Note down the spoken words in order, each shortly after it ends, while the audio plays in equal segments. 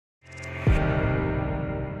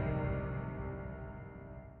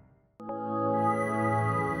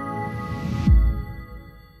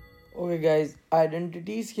Okay guys,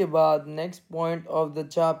 identities के बाद next point of the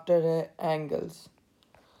chapter है एंगल्स।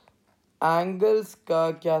 एंगल्स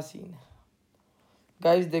का क्या सीन है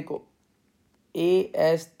गाइस? देखो,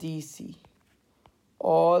 ASTC,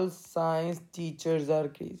 all science teachers are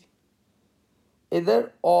crazy.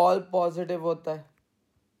 इधर ऑल पॉजिटिव होता है,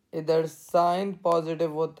 इधर साइन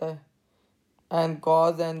पॉजिटिव होता है and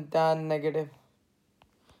cause and tan negative.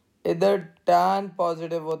 इधर टैन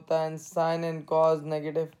पॉजिटिव होता है and sign and cause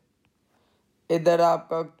negative. इधर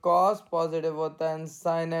आपका कॉस पॉजिटिव होता है and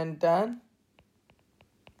sign and tan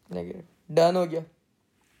negative. Done हो गया।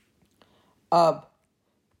 अब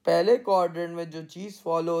पहले क्वाड्रेंट में जो चीज़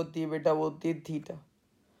फॉलो होती है बेटा वो होती है थीटा,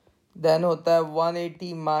 देन होता है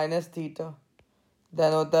 180 माइनस थीटा,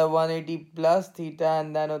 देन होता है 180 प्लस थीटा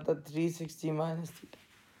एंड देन होता है 360 माइनस थीटा।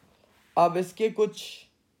 अब इसके कुछ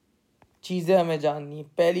चीज़ें हमें जाननी है।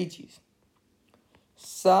 पहली चीज़,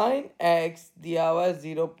 साइन एक्स दिया हुआ है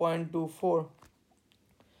 0.24।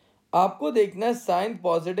 आपको देखना है साइन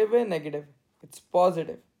पॉजिटिव है नेगेटिव। इट्स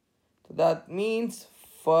पॉजिटिव, तो that means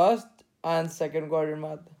first and second quadrant में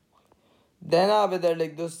आता है। देन आप इधर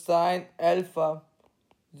लिख दो साइन अल्फा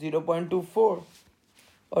 0.24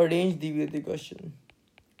 और रेंज दी हुई थी क्वेश्चन।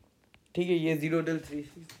 ठीक है, ये 0 till 3।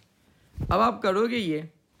 अब आप करोगे ये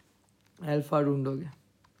अल्फा ढूंढोगे,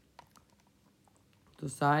 तो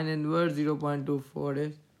sine inverse 0.24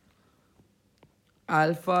 is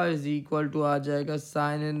alpha is equal to आ जाएगा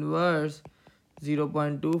साइन इनवर्स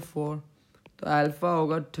 0.24, तो अल्फा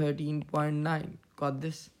होगा 13.9। Got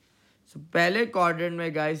this? सो पहले क्वाड्रेंट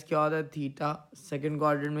में गाइस क्या होता है थीटा, सेकंड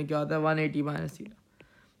क्वाड्रेंट में क्या होता है 180 माइनस थीटा।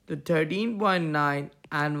 तो 13.9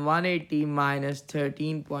 and 180 minus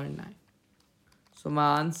 13.9, so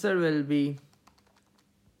my answer will be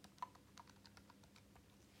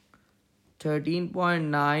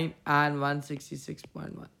 13.9 and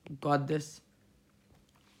 166.1. Got this?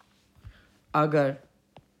 अगर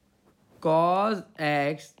cos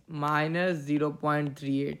x माइनस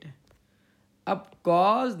 0.38 है, अब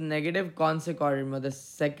cos नेगेटिव कौन से क्वाड्रेंट में होता है?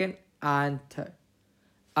 Second and third.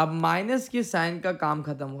 अब माइनस के साइन का काम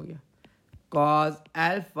खत्म हो गया। cos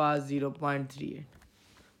अल्फा 0.38,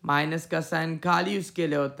 माइनस का साइन खाली उसके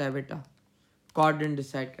लिए होता है बेटा क्वाड्रेंट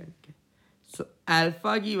डिसाइड करके। सो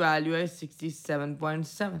अल्फा की वैल्यू है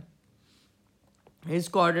 67.7। इस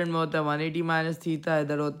क्वाड्रेंट में होता है 180 माइनस थीटा,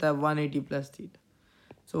 इधर होता है 180 plus theta.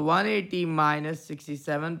 So 180 minus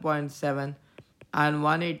 67.7 and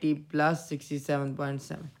 180 plus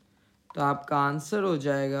 67.7, तो आपका आंसर हो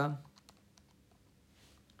जाएगा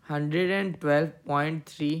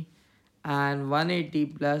 112.3 and 180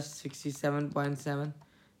 plus 67.7,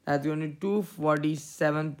 that's going to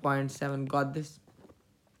 247.7। Got this?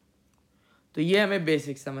 तो ये हमें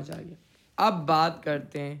बेसिक समझ आ गया। अब बात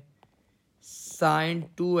करते हैं sign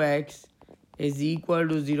 2x is equal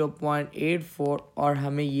to 0.84 और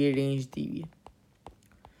हमें ये रेंज दी हुई है।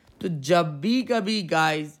 तो जब भी कभी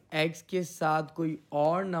गाइस x के साथ कोई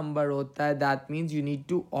और नंबर होता है that means you need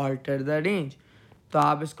to alter the range. तो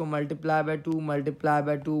आप इसको multiply by 2 multiply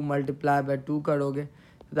by 2 multiply by 2 करोगे,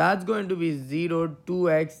 that's going to be 0,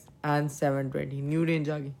 2x and 720। New range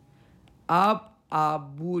आ गई। अब आप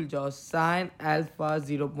भूल जाओ sine alpha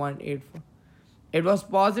 0.84, it was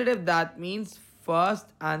positive, that means first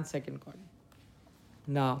and second quadrant।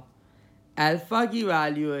 now alpha की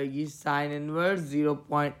वैल्यू आएगी साइन इनवर्स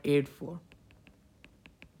 0.84।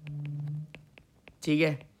 ठीक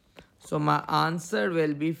है, so my answer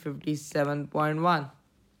will be 57.1।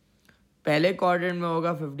 पहले क्वाड्रेंट में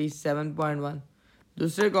होगा 57.1,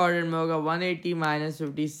 दूसरे क्वाड्रेंट में होगा 180 माइनस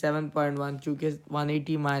 57.1, चूँकि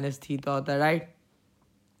 180 माइनस थीटा होता है, राइट?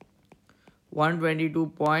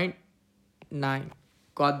 122.9।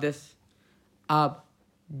 Got this? अब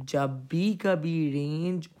जब भी कभी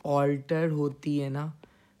रेंज ऑल्टर होती है ना,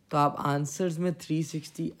 तो आप आंसर्स में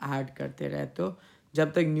 360 ऐड करते रहते हो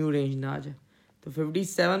जब तक न्यू रेंज ना आ जाए। तो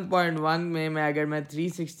 57.1 में अगर मैं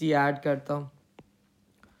 360 ऐड करता हूँ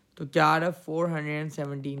तो क्या आ रहा है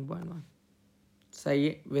 417.1। सही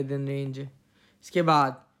है, विद इन रेंज है। इसके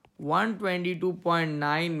बाद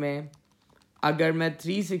 122.9 में अगर मैं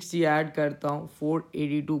 360 ऐड करता हूँ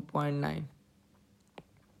 482.9,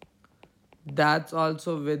 that's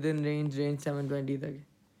also with in range 720 तक है।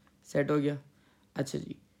 सेट हो गया? अच्छा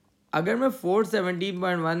जी, अगर मैं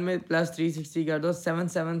 417.1 में प्लस 360 कर दो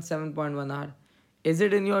 777.1 are, is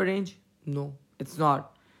it in your range? No, it's not.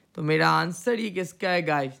 तो मेरा आंसर ये किसका है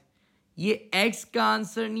गाइस? ये x का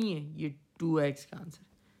आंसर नहीं है, ये 2x का आंसर।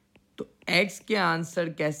 तो x के आंसर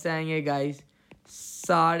कैसे आएंगे गाइस?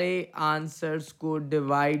 सारे आंसर्स को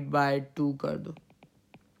डिवाइड बाय 2 कर दो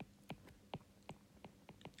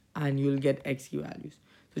and you will get x की वैल्यूज।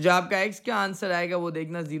 तो जो आपका एक्स का आंसर आएगा वो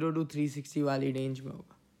देखना 0 to 360 वाली रेंज में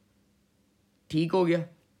होगा। ठीक हो गया।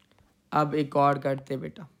 अब एक और करते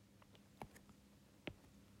बेटा,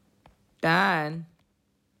 tan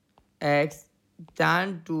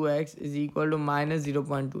tan 2x is equal to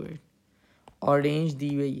 -0.28 और रेंज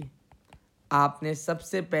दी हुई है। आपने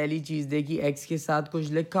सबसे पहली चीज़ देखी x के साथ कुछ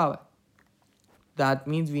लिखा हुआ है, that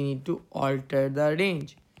means we need to alter the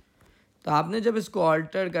range. तो आपने जब इसको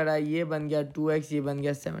ऑल्टर करा, ये बन गया 2x, ये बन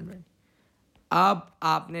गया 720। अब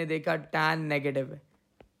आपने देखा tan नेगेटिव है,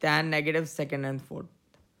 tan negative second and fourth,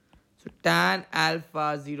 so tan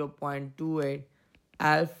alpha 0.28,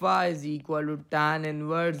 alpha is equal to tan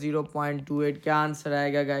inverse 0.28। क्या आंसर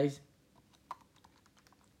आएगा गाइस?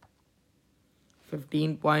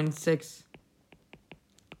 15.6।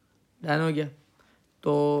 डन हो गया।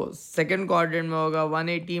 तो सेकेंड क्वाड्रेंट में होगा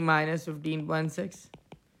 180 माइनस 15.6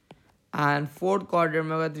 एंड फोर्थ क्वाड्रेंट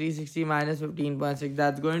में होगा 360 minus 15.6,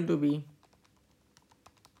 that's going to be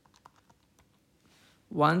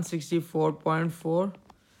 164.4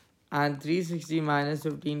 and 360 minus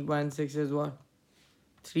 15.6 is what?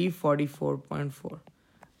 344.4।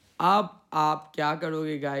 अब आप क्या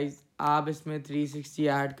करोगे गाइस? आप इसमें 360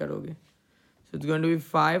 ऐड करोगे, so it's going to be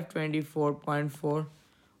 524.4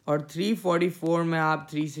 और 344 में आप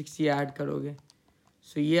 360 ऐड करोगे,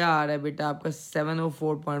 सो ये आ रहा है बेटा आपका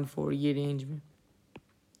 704.4 ये रेंज में।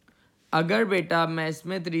 अगर बेटा मैं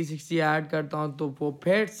इसमें 360 ऐड करता हूँ तो वो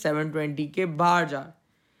फिर 720 के बाहर जा।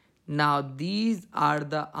 Now these are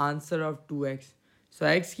the answer of 2x। So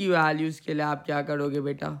x की वैल्यूज़ के लिए आप क्या करोगे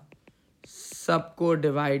बेटा? सबको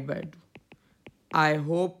डिवाइड बाय 2। आई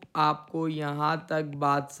होप आपको यहाँ तक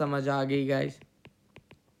बात समझ आ गई गाइस।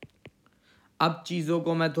 अब चीज़ों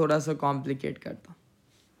को मैं थोड़ा सा कॉम्प्लिकेट करता हूँ।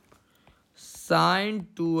 sin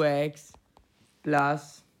 2x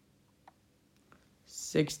plus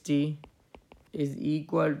 60 is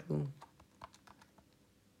equal to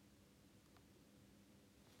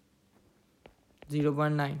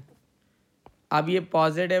 0.9। अब ये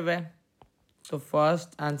पॉजिटिव है तो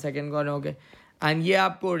फर्स्ट एंड सेकेंड कॉर्नर हो गए, एंड ये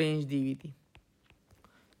आपको रेंज दी हुई थी,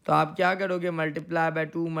 तो आप क्या करोगे? Multiply by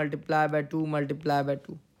 2 multiply by 2 multiply by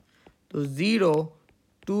 2, तो 0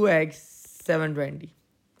 2x 720।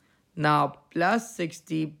 Now plus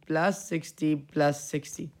 60 plus 60 plus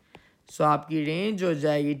 60, सो आपकी रेंज हो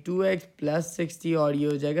जाएगी 2x प्लस 60 और ये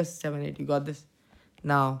हो जाएगा 780। Got this?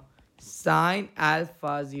 Now sine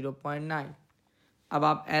alpha 0.9। अब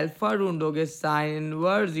आप अल्फा ढूंढोगे, साइन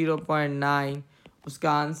इनवर्स 0.9,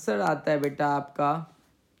 उसका आंसर आता है बेटा आपका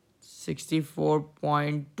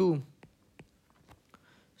 64.2।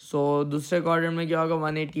 सो दूसरे क्वाड्रेंट में क्या होगा?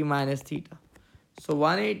 180 minus theta, so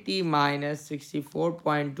 180 minus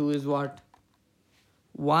 64.2 is what?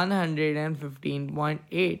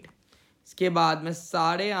 115.8। इसके बाद मैं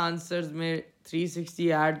सारे आंसर्स में 360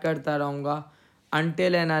 ऐड करता रहूँगा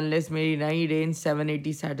अनटिल एंड अनलेस मेरी नई रेंज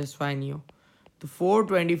 780 सेटिस्फाई नहीं हो। तो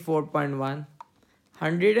 424.1,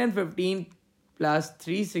 115 प्लस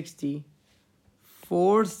 360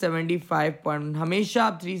 475. हमेशा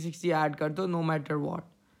आप 360 ऐड कर दो नो मैटर वॉट।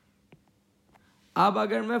 अब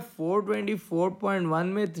अगर मैं 424.1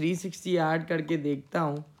 में 360 ऐड करके देखता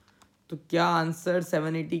हूँ तो क्या आंसर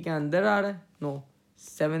 780 के अंदर आ रहा है? नो,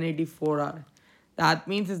 784 आ रहा है। That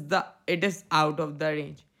means it is out of the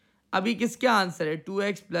range. अभी किसके आंसर है?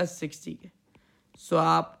 2x प्लस 60 के। सो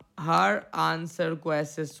आप हर आंसर को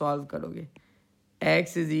ऐसे सॉल्व करोगे,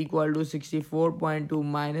 x is equal to 64.2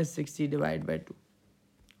 minus 60 divide by 2।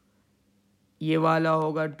 ये वाला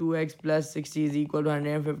होगा 2x plus 60 is equal to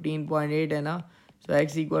 115.8 है ना, सो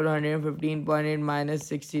x equal to 115.8 minus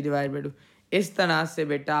 60 divide by 2। इस तरह से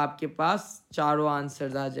बेटा आपके पास चारों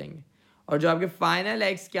आंसर्स आ जाएंगे और जो आपके फाइनल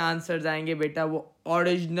x के आंसर्स आएंगे बेटा वो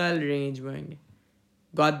ओरिजिनल रेंज में होंगे।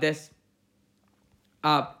 Got this?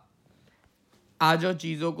 आप आ जाओ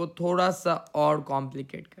चीज़ों को थोड़ा सा और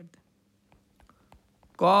कॉम्प्लिकेट करते हैं।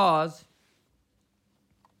 कॉज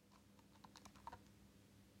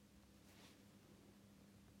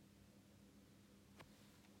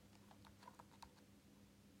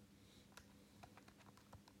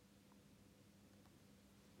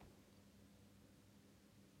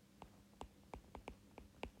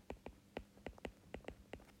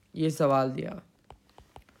ये सवाल दिया,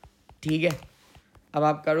 ठीक है। अब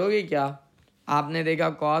आप करोगे क्या? आपने देखा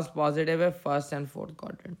कॉस पॉजिटिव है first and fourth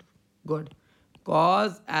quadrant, good.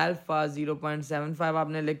 Cos alpha 0.75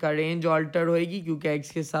 आपने लिखा, रेंज ऑल्टर होएगी क्योंकि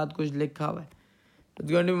एक्स के साथ कुछ लिखा हुआ है।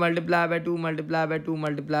 It's going to multiply by 2 multiply by 2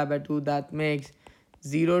 multiply by 2, that makes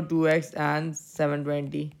 0 2x and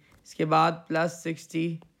 720। इसके बाद प्लस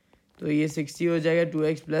 60, तो ये 60 हो जाएगा,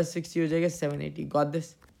 2x प्लस 60 हो जाएगा 780। Got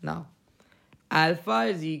this? Now Alpha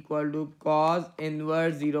is equal to cos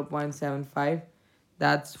inverse 0.75,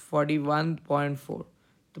 that's 41.4.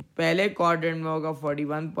 तो पहले क्वाड्रेंट में होगा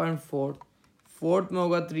 41.4, फोर्थ में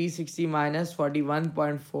होगा 360 माइनस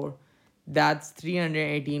 41.4, दैट्स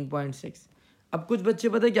 318.6. अब कुछ बच्चे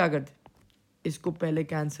पता क्या करते, इसको पहले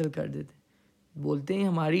कैंसिल कर देते, बोलते हैं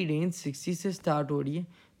हमारी रेंज 60 से स्टार्ट हो रही है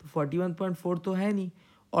तो 41.4 तो है नहीं,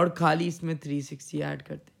 और खाली इसमें 360 ऐड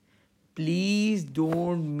करते. Please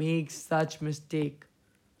don't make such mistake.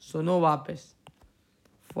 सुनो वापस,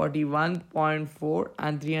 41.4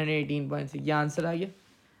 एंड 318.6, ये आंसर आ गया.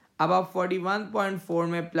 अब आप 41.4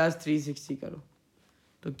 में प्लस 360 करो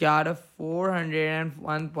तो क्या आ रहा है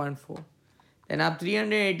 401.4. देन आप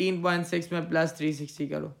 318.6 में प्लस 360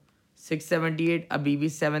 करो 678, अभी भी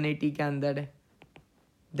 780 के अंदर है.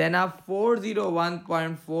 देन आप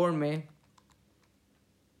 401.4 में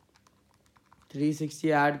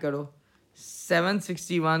 360 ऐड करो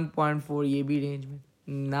 761.4, ये भी रेंज में.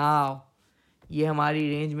 नाउ ये हमारी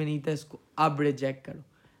रेंज में नहीं था, इसको अब रिजेक्ट करो.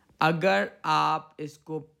 अगर आप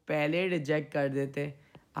इसको पहले रिजेक्ट कर देते,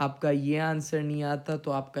 आपका ये आंसर नहीं आता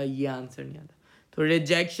तो आपका ये आंसर नहीं आता. तो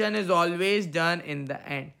rejection is always done in the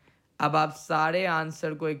end. अब आप सारे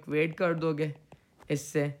आंसर को इक्वेट कर दोगे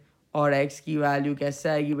इससे, और x की वैल्यू कैसे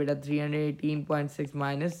आएगी बेटा 318.6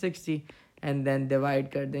 माइनस 60 एंड देन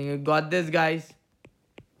डिवाइड कर देंगे. Got this guys?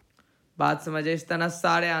 बात समझे? इस तरह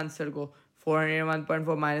सारे आंसर को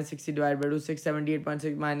 401.4 minus 60 divide by 2,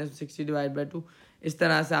 678.6 minus 60 divide by 2, इस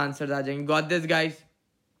तरह से आंसर आ जाएंगे. Got this guys?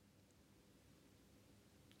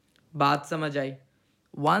 बात समझ आई?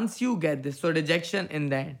 Once you get this, so rejection in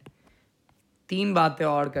the end. 3 बातें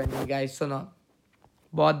और करनी गाइस, सुनो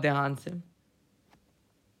बहुत ध्यान से.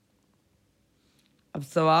 अब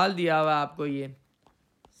सवाल दिया हुआ आपको ये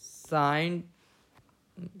साइन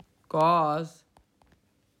कॉस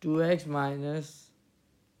 2x माइनस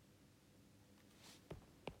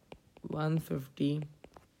 150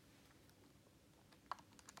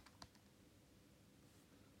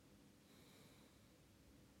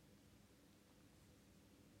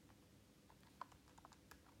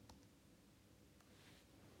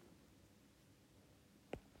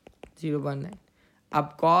 0.9.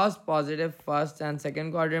 अब cos positive first and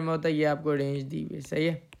second quadrant में होता है, ये आपको रेंज दी हुई है. सही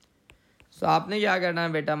है. सो आपने क्या करना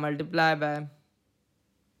है बेटा, multiply by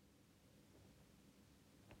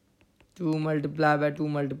 2 multiply by 2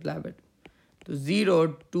 multiply by 2, तो 0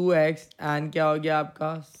 2x एंड क्या हो गया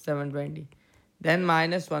आपका 720, देन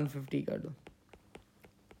माइनस 150 कर दो.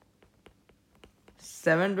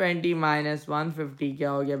 720 माइनस 150 क्या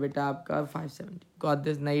हो गया बेटा आपका 570. Got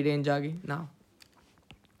this? नई रेंज आ गई. Now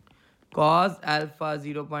cos alpha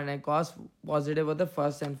 0.9, cos positive होता है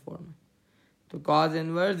फर्स्ट एंड फोर्थ में, तो कॉस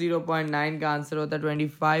इनवर्स 0.9 का आंसर होता है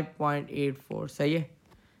 25.84. सही है.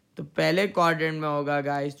 तो पहले क्वाड्रेंट में होगा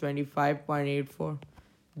गाइस 25.84,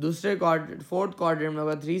 दूसरे फोर्थ क्वाड्रेंट में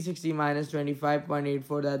होगा 360 minus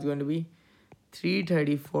 25.84, that's going to be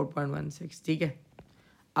 334.16. ठीक है.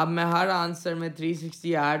 अब मैं हर आंसर में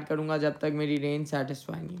 360 ऐड करूंगा जब तक मेरी रेंज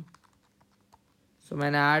सेटिस्फाई नहीं. सो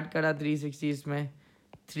मैंने ऐड करा 360, इसमें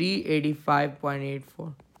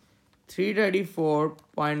 385.84,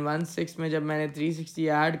 334.16 में जब मैंने 360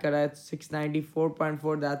 ऐड करा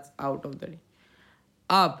 694.4, that's out of the range.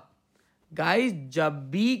 अब गाइस जब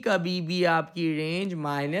भी कभी भी आपकी रेंज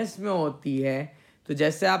माइनस में होती है, तो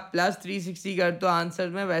जैसे आप प्लस 360 करते हो आंसर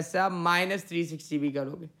में, वैसे आप माइनस 360 भी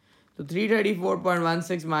करोगे. तो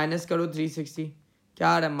 334.16 माइनस करो 360, क्या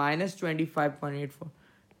आ रहा है माइनस 25.84.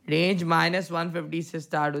 रेंज माइनस 150 से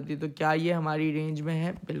स्टार्ट होती है, तो क्या ये हमारी रेंज में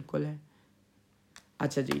है? बिल्कुल है.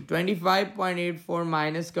 अच्छा जी, 25.84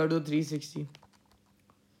 माइनस कर दो 360,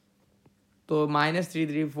 तो माइनस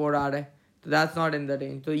 334 आ रहा है, तो that's not in the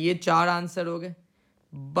range. तो ये 4 आंसर हो गए,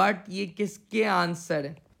 बट ये किसके आंसर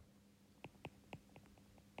है?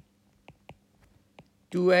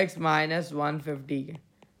 2x माइनस 150 के.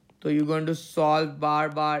 तो यू गोइंग टू सॉल्व बार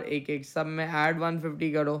बार एक एक, सब में ऐड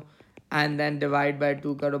 150 करो एंड देन डिवाइड बाय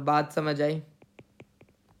 2 करो. बात समझ आई?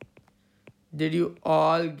 Did you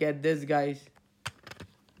all get this guys?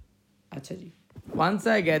 अच्छा जी, वंस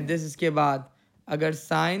आई गेट दिस, इसके बाद अगर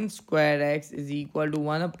sine square x is equal to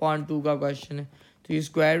 1/2 का क्वेश्चन है, तो ये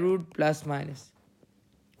स्क्वायर रूट प्लस माइनस.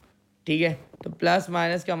 ठीक है. तो प्लस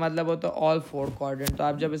माइनस का मतलब होता है ऑल 4 क्वाड्रेंट. तो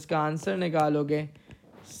आप जब इसका आंसर निकालोगे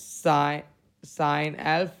साइन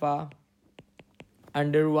अल्फा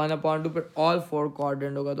अंडर 1/2 पर ऑल 4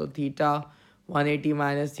 क्वाड्रेंट होगा, तो theta 180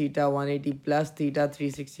 minus theta 180 plus theta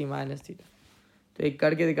 360 minus theta. तो एक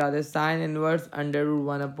करके दिखाते हैं. Sine inverse under root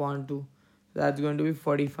 1/2, that's going to be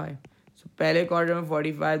 45. सो पहले क्वाड्रेंट में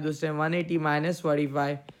 45, दूसरे में 180 minus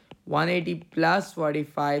 45, 180 plus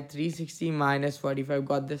 45, 360 minus 45.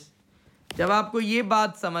 Got this? जब आपको ये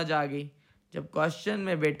बात समझ आ गई, जब क्वेश्चन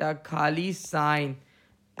में बेटा खाली साइन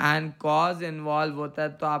एंड कॉज इन्वॉल्व होता है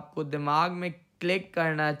तो आपको दिमाग में क्लिक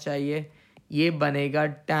करना चाहिए ये बनेगा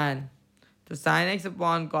tan। तो sine x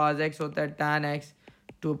upon cos x होता है tan x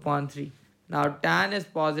 2/3। Now tan is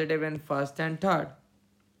positive in first and third,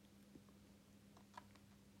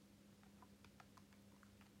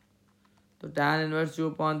 तो tan इनवर्स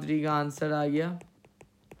 2/3 का आंसर आ गया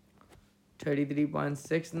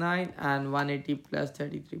 33.69 and 180 plus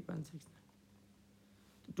 33.69,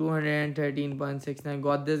 213.69।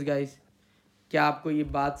 Got this guys? क्या आपको ये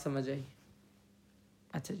बात समझ आई?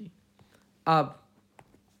 अच्छा जी, अब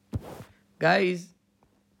गाइस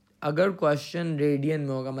अगर क्वेश्चन रेडियन में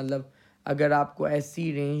होगा, मतलब अगर आपको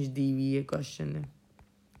ऐसी रेंज दी हुई है क्वेश्चन में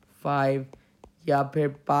 5 या फिर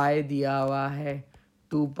पाई दिया हुआ है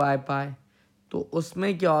 2 पाई, तो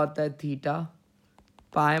उसमें क्या होता है theta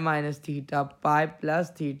pi minus theta pi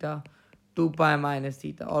plus theta 2 pi minus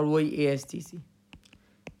theta, और वही ASTC।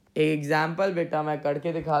 एक एग्जाम्पल बेटा मैं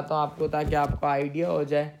करके दिखाता हूँ आपको ताकि आपको आइडिया हो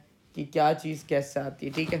जाए कि क्या चीज़ कैसे आती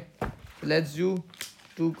है। ठीक है, let's do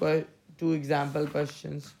to example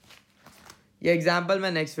questions. ये एग्जाम्पल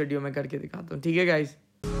मैं नेक्स्ट वीडियो में करके दिखाता हूँ। ठीक है गाइस।